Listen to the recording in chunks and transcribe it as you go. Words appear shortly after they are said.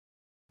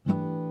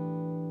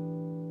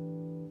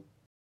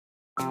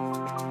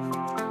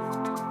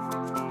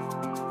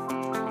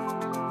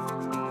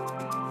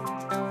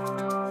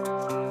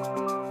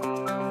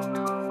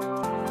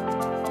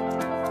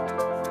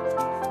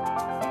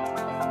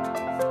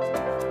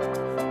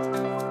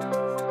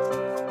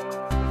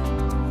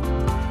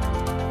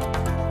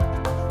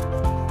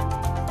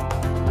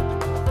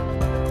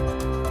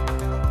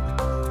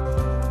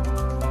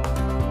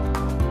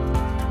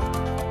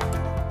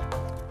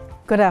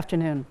Good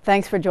afternoon.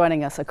 Thanks for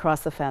joining us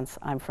across the fence.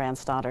 I'm Fran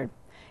Stoddard.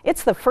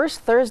 It's the first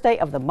Thursday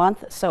of the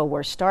month, so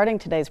we're starting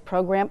today's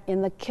program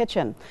in the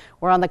kitchen.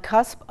 We're on the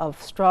cusp of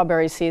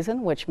strawberry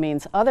season, which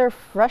means other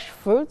fresh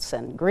fruits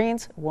and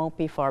greens won't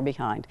be far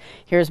behind.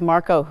 Here's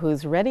Marco,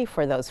 who's ready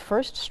for those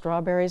first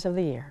strawberries of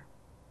the year.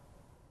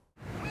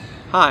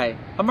 Hi,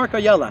 I'm Marco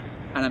Ayala,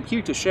 and I'm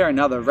here to share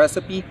another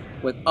recipe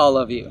with all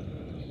of you.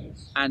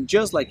 And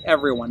just like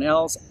everyone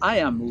else, I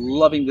am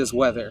loving this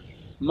weather.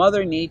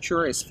 Mother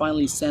Nature is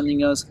finally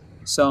sending us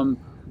some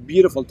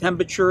beautiful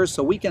temperatures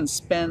so we can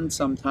spend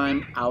some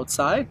time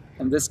outside.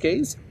 In this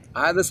case,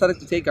 I decided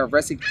to take our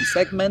recipe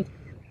segment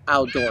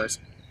outdoors,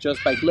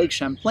 just by Lake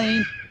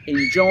Champlain,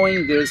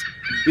 enjoying this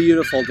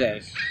beautiful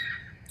day.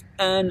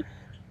 And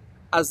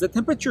as the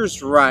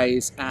temperatures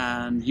rise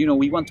and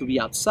we want to be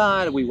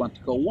outside, we want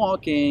to go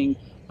walking,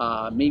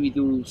 maybe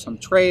do some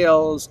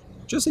trails,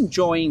 just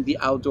enjoying the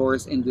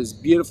outdoors in this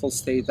beautiful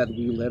state that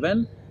we live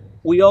in,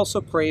 we also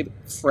crave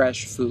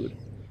fresh food.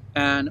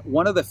 And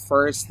one of the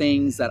first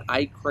things that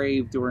I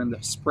crave during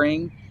the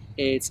spring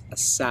is a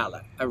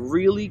salad, a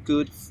really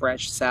good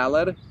fresh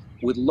salad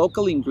with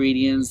local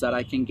ingredients that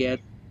I can get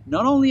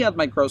not only at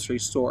my grocery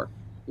store,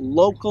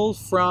 local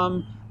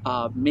from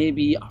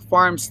maybe a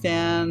farm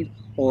stand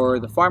or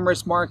the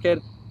farmer's market,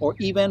 or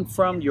even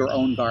from your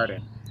own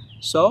garden.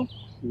 So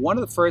one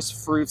of the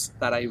first fruits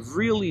that I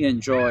really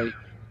enjoy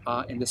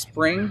in the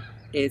spring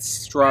is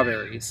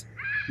strawberries.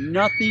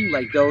 Nothing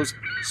like those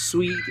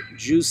sweet,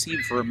 juicy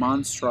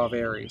Vermont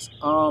strawberries.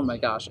 Oh my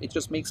gosh, it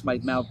just makes my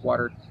mouth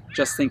water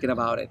just thinking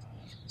about it.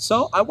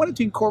 So I wanted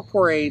to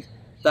incorporate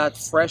that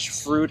fresh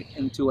fruit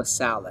into a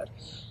salad.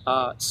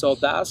 So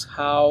that's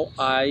how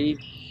I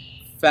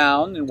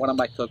found in one of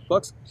my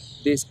cookbooks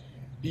this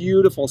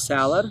beautiful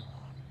salad.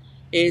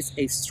 It's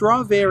a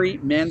strawberry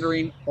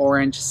mandarin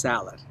orange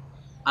salad.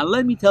 And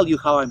let me tell you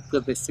how I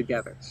put this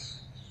together.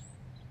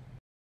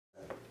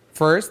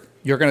 First,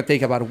 you're going to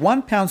take about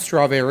 1 pound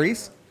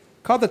strawberries,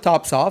 cut the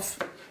tops off,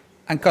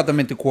 and cut them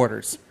into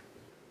quarters.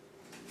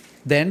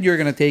 Then you're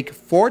going to take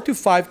 4 to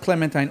 5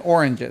 clementine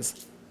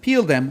oranges,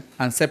 peel them,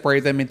 and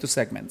separate them into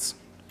segments.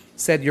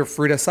 Set your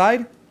fruit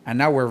aside, and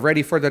now we're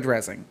ready for the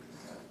dressing.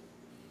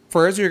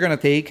 First, you're going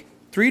to take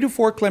 3 to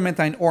 4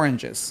 clementine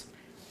oranges,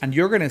 and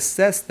you're going to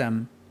zest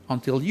them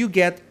until you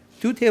get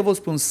 2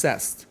 tablespoons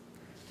zest.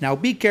 Now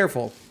be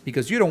careful,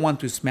 because you don't want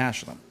to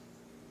smash them.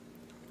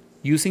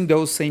 Using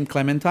those same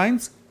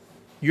clementines,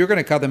 you're going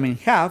to cut them in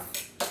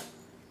half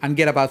and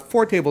get about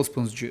 4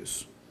 tablespoons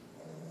juice.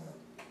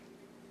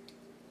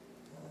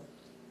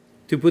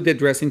 To put the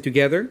dressing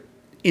together,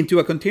 into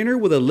a container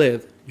with a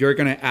lid, you're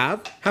going to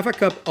add half a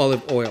cup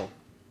olive oil,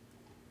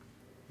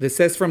 the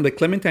zest from the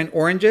clementine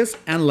oranges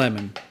and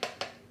lemon,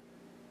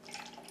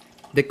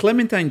 the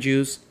clementine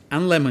juice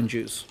and lemon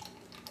juice,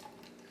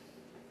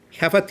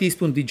 half a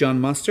teaspoon Dijon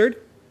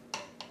mustard,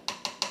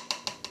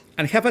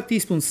 and half a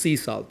teaspoon sea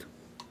salt.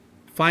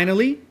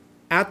 Finally,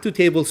 add 2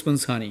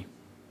 tablespoons honey.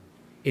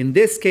 In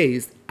this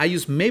case, I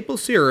use maple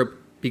syrup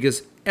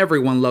because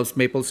everyone loves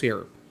maple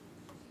syrup.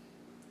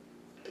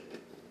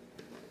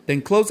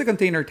 Then close the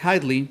container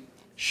tightly,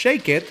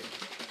 shake it,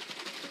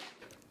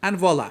 and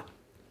voila!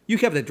 You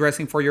have the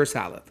dressing for your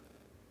salad.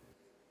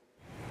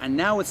 And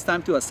now it's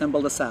time to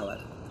assemble the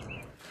salad.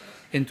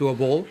 Into a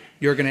bowl,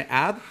 you're going to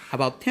add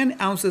about 10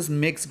 ounces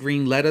mixed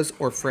green lettuce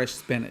or fresh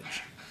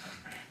spinach.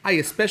 I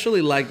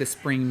especially like the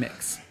spring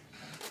mix.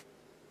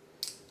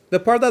 The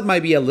part that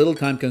might be a little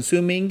time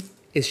consuming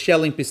is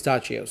shelling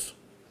pistachios.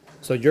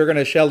 So you're going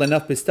to shell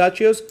enough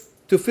pistachios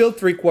to fill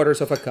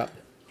 3/4 of a cup.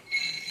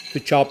 To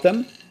chop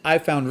them, I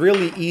found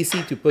really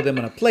easy to put them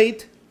on a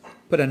plate,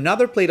 put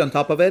another plate on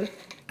top of it,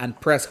 and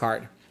press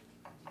hard.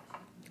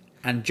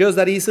 And just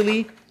that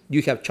easily,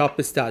 you have chopped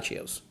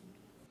pistachios.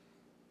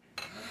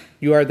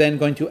 You are then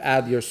going to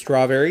add your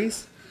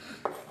strawberries,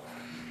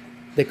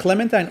 the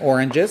clementine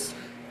oranges,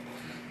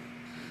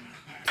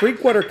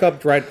 3/4 cup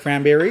dried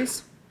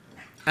cranberries,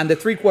 and the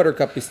 3/4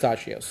 cup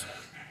pistachios.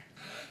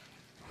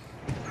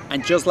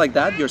 And just like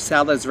that, your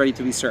salad is ready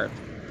to be served.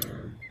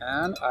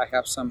 And I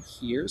have some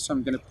here, so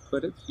I'm going to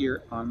put it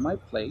here on my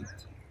plate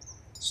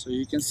so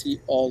you can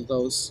see all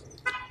those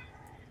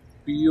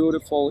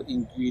beautiful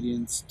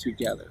ingredients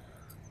together.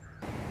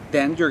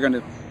 Then you're going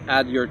to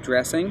add your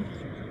dressing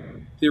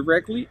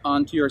directly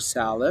onto your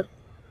salad,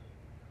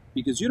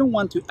 because you don't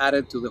want to add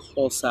it to the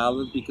whole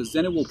salad because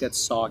then it will get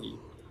soggy,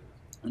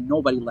 and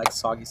nobody likes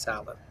soggy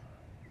salad.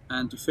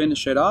 And to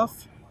finish it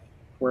off,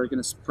 we're going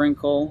to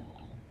sprinkle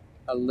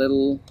a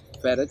little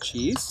feta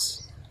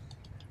cheese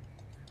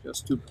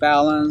just to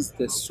balance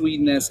the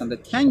sweetness and the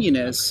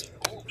tanginess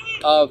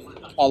of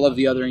all of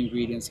the other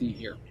ingredients in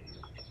here.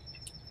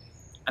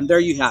 And there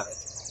you have it,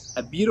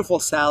 a beautiful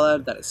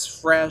salad that is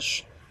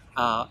fresh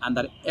and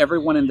that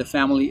everyone in the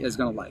family is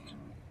going to like.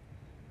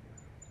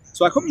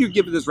 So I hope you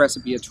give this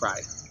recipe a try,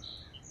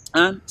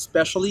 and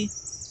especially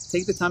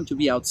take the time to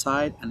be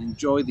outside and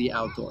enjoy the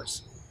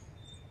outdoors.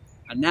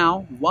 And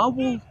now, what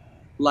will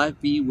life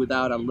be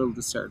without a little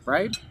dessert,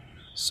 right?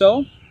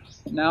 So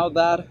now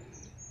that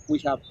we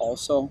have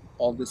also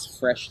all these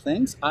fresh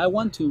things. I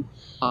want to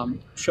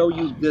show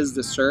you this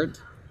dessert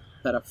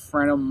that a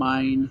friend of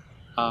mine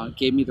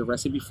gave me the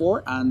recipe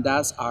for, and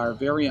that's our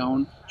very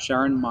own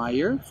Sharon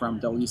Meyer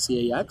from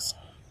WCAX,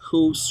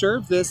 who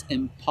served this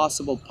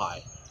impossible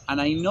pie.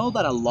 And I know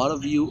that a lot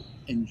of you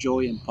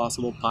enjoy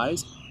impossible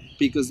pies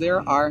because they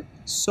are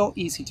so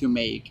easy to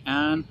make,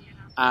 and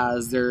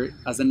as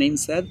the name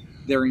said,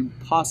 they're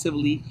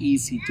impossibly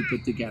easy to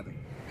put together.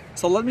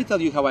 So let me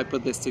tell you how I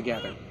put this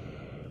together.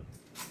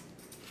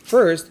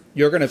 First,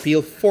 you're going to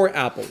peel 4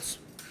 apples.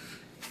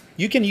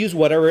 You can use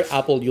whatever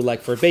apple you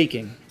like for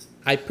baking.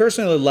 I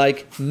personally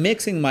like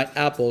mixing my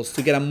apples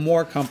to get a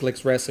more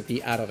complex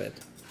recipe out of it.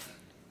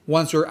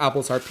 Once your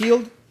apples are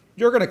peeled,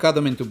 you're going to cut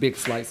them into big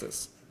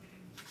slices.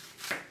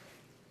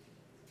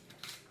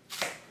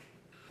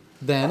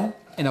 Then,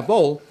 in a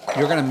bowl,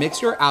 you're going to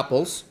mix your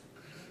apples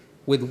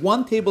with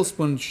 1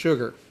 tablespoon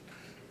sugar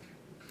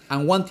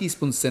and 1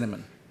 teaspoon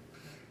cinnamon.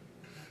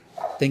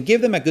 Then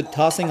give them a good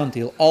tossing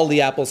until all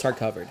the apples are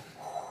covered.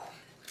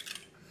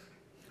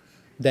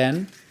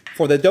 Then,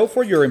 for the dough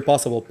for your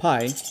impossible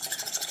pie,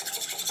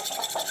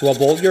 to a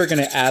bowl you're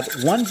going to add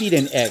 1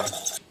 beaten egg,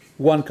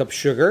 1 cup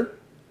sugar,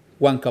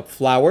 1 cup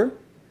flour,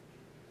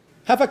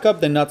 half a cup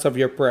the nuts of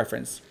your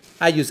preference.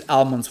 I use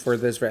almonds for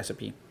this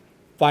recipe.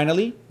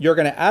 Finally, you're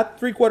going to add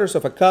 3/4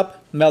 of a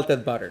cup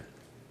melted butter.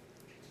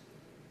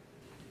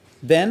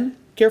 Then,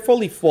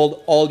 carefully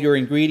fold all your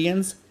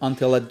ingredients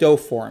until a dough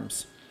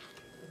forms.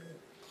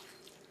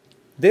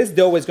 This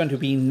dough is going to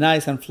be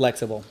nice and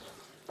flexible.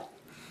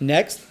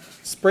 Next,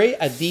 spray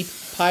a deep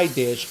pie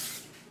dish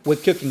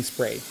with cooking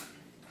spray.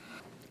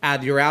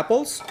 Add your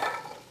apples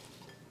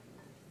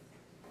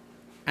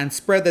and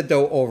spread the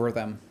dough over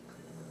them.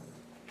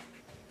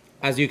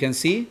 As you can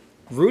see,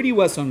 Rudy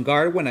was on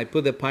guard when I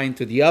put the pie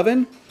into the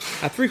oven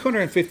at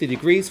 350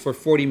 degrees for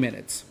 40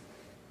 minutes.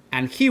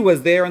 And he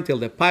was there until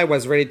the pie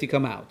was ready to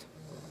come out.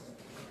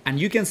 And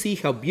you can see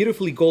how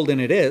beautifully golden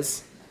it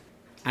is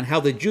and how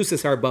the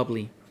juices are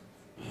bubbly.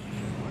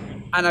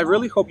 And I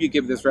really hope you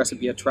give this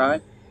recipe a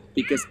try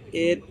because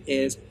it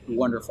is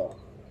wonderful.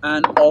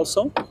 And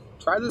also,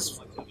 try this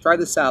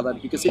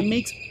salad because it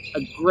makes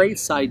a great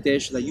side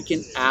dish that you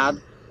can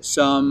add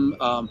some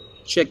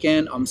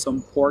chicken,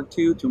 some pork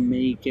to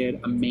make it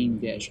a main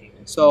dish.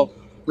 So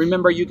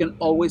remember, you can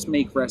always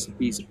make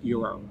recipes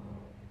your own.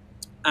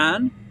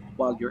 And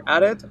while you're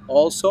at it,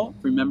 also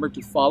remember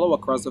to follow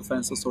Across the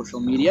Fence on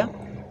social media.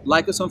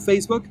 Like us on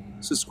Facebook,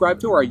 subscribe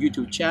to our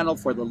YouTube channel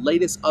for the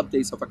latest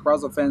updates of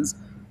Across the Fence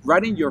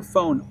right in your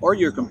phone or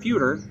your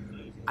computer,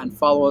 and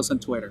follow us on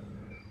Twitter.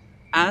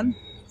 And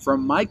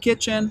from my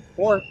kitchen,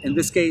 or in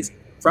this case,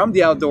 from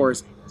the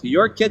outdoors to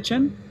your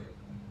kitchen,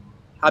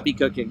 happy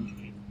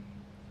cooking.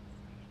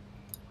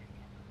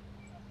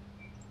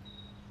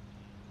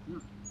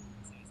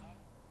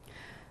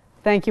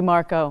 Thank you,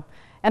 Marco.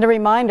 And a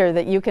reminder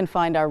that you can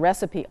find our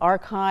recipe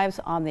archives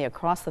on the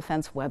Across the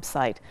Fence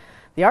website.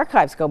 The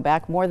archives go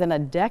back more than a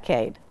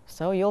decade,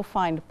 so you'll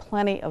find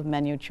plenty of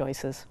menu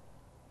choices.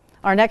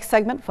 Our next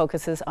segment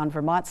focuses on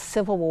Vermont's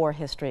Civil War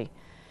history.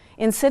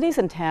 In cities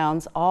and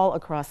towns all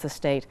across the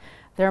state,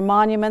 there are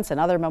monuments and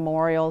other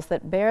memorials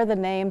that bear the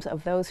names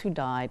of those who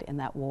died in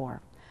that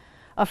war.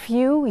 A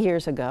few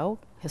years ago,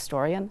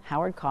 historian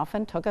Howard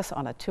Coffin took us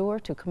on a tour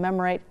to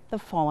commemorate the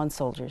fallen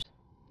soldiers.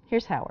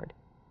 Here's Howard.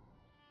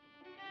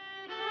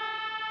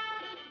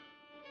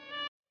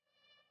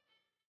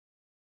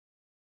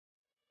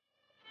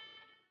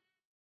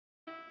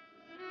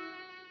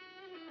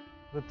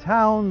 The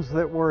towns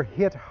that were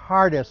hit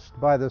hardest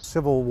by the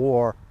Civil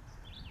War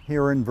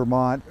here in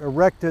Vermont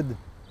erected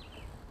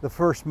the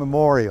first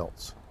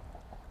memorials.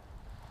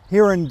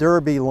 Here in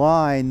Derby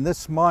Line,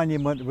 this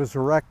monument was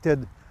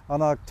erected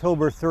on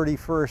October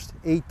 31st,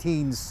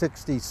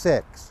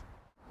 1866.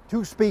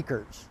 2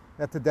 speakers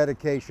at the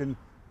dedication: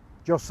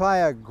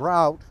 Josiah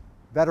Grout,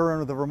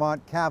 veteran of the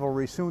Vermont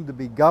Cavalry, soon to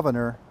be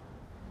governor,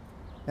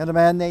 and a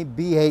man named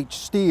B.H.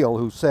 Steele,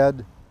 who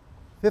said,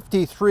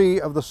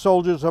 53 of the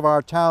soldiers of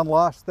our town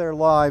lost their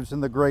lives in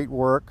the great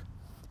work,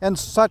 and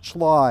such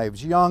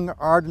lives, young,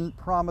 ardent,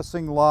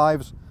 promising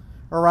lives,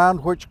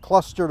 around which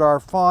clustered our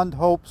fond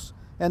hopes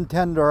and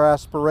tender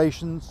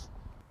aspirations.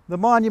 The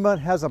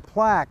monument has a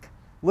plaque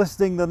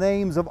listing the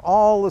names of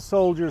all the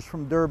soldiers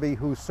from Derby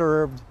who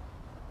served.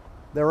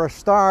 There are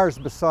stars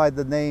beside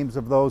the names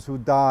of those who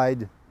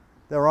died.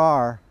 There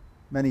are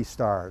many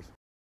stars.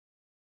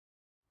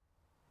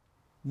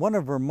 One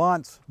of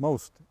Vermont's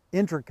most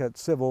intricate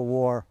Civil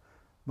War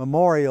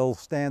memorials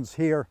stands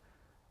here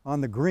on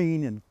the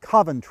green in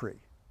Coventry,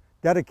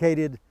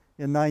 dedicated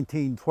in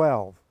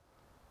 1912,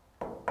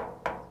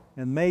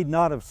 and made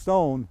not of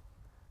stone,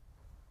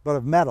 but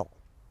of metal.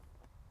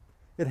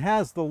 It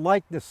has the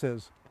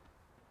likenesses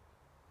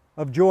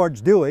of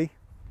George Dewey,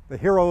 the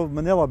hero of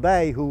Manila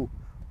Bay, who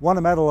won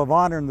a Medal of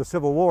Honor in the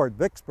Civil War at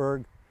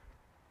Vicksburg,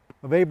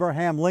 of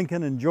Abraham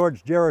Lincoln and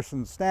George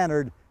Garrison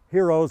Stannard,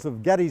 heroes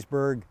of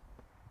Gettysburg,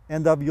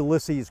 and of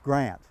Ulysses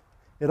Grant.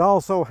 It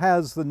also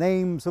has the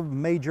names of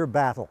major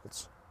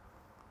battles.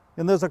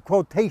 And there's a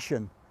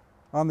quotation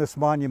on this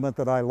monument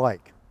that I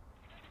like.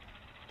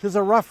 'Tis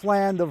a rough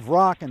land of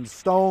rock and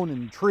stone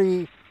and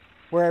tree,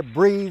 where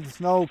breathes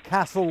no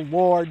castle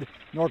lord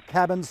nor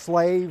cabin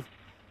slave,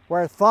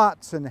 where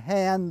thoughts and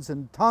hands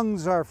and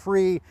tongues are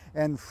free,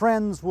 and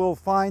friends will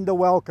find a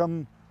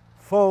welcome,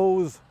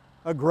 foes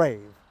a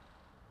grave.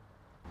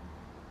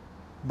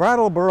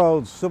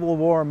 Brattleboro's Civil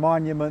War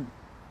monument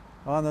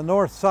on the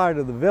north side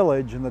of the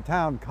village in the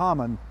town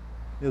common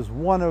is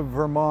one of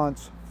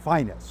Vermont's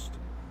finest.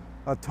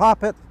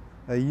 Atop it,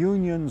 a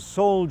Union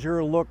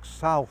soldier looks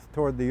south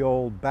toward the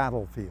old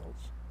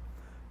battlefields.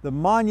 The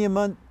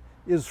monument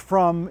is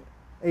from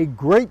a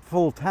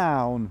grateful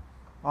town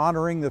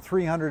honoring the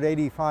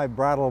 385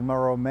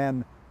 Brattleboro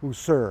men who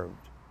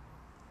served.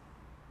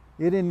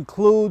 It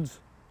includes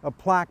a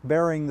plaque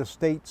bearing the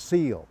state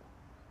seal,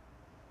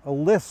 a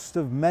list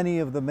of many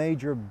of the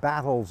major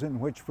battles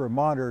in which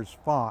Vermonters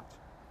fought,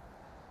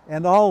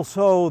 and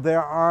also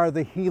there are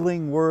the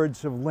healing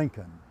words of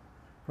Lincoln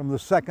from the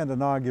second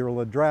inaugural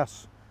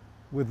address,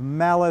 with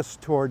malice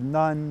toward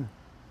none,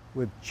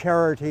 with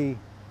charity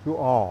to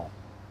all.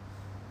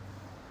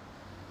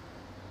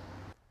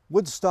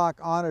 Woodstock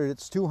honored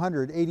its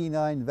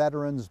 289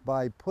 veterans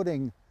by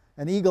putting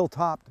an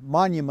eagle-topped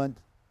monument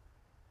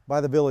by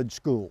the village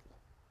school.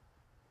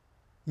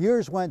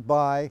 Years went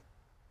by,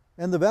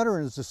 and the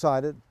veterans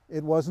decided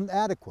it wasn't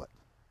adequate,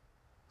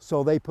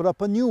 so they put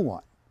up a new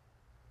one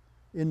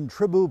in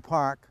Tribou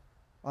Park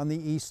on the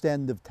east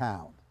end of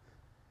town.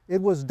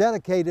 It was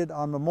dedicated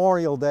on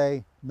Memorial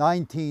Day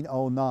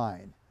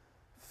 1909.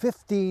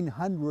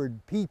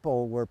 1,500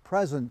 people were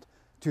present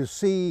to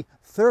see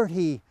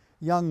 30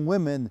 young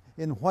women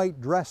in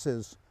white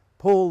dresses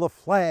pull the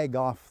flag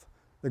off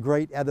the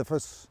great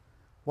edifice,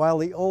 while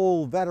the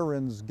old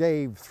veterans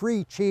gave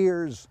 3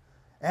 cheers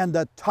and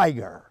a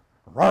tiger.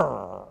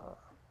 Roar!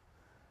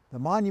 The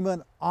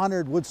monument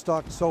honored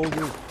Woodstock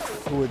soldiers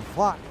who had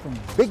fought from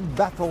Big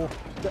Bethel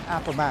to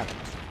Appomattox,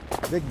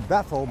 Big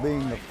Bethel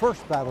being the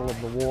first battle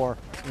of the war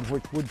in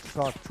which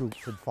Woodstock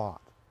troops had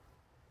fought.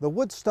 The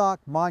Woodstock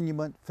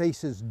monument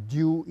faces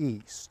due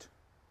east.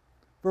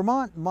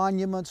 Vermont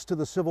monuments to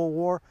the Civil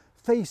War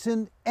face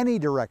in any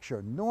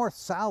direction, north,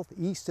 south,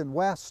 east, and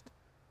west.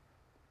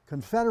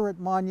 Confederate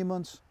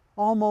monuments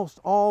almost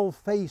all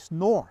face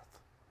north,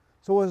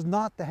 so as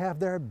not to have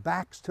their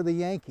backs to the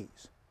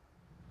Yankees.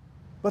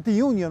 But the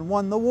Union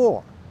won the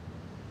war.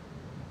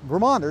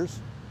 Vermonters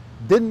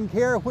didn't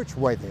care which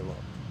way they looked.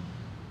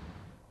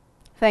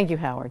 Thank you,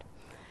 Howard.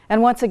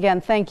 And once again,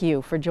 thank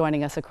you for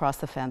joining us across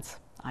the fence.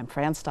 I'm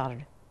Fran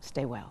Stoddard.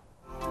 Stay well.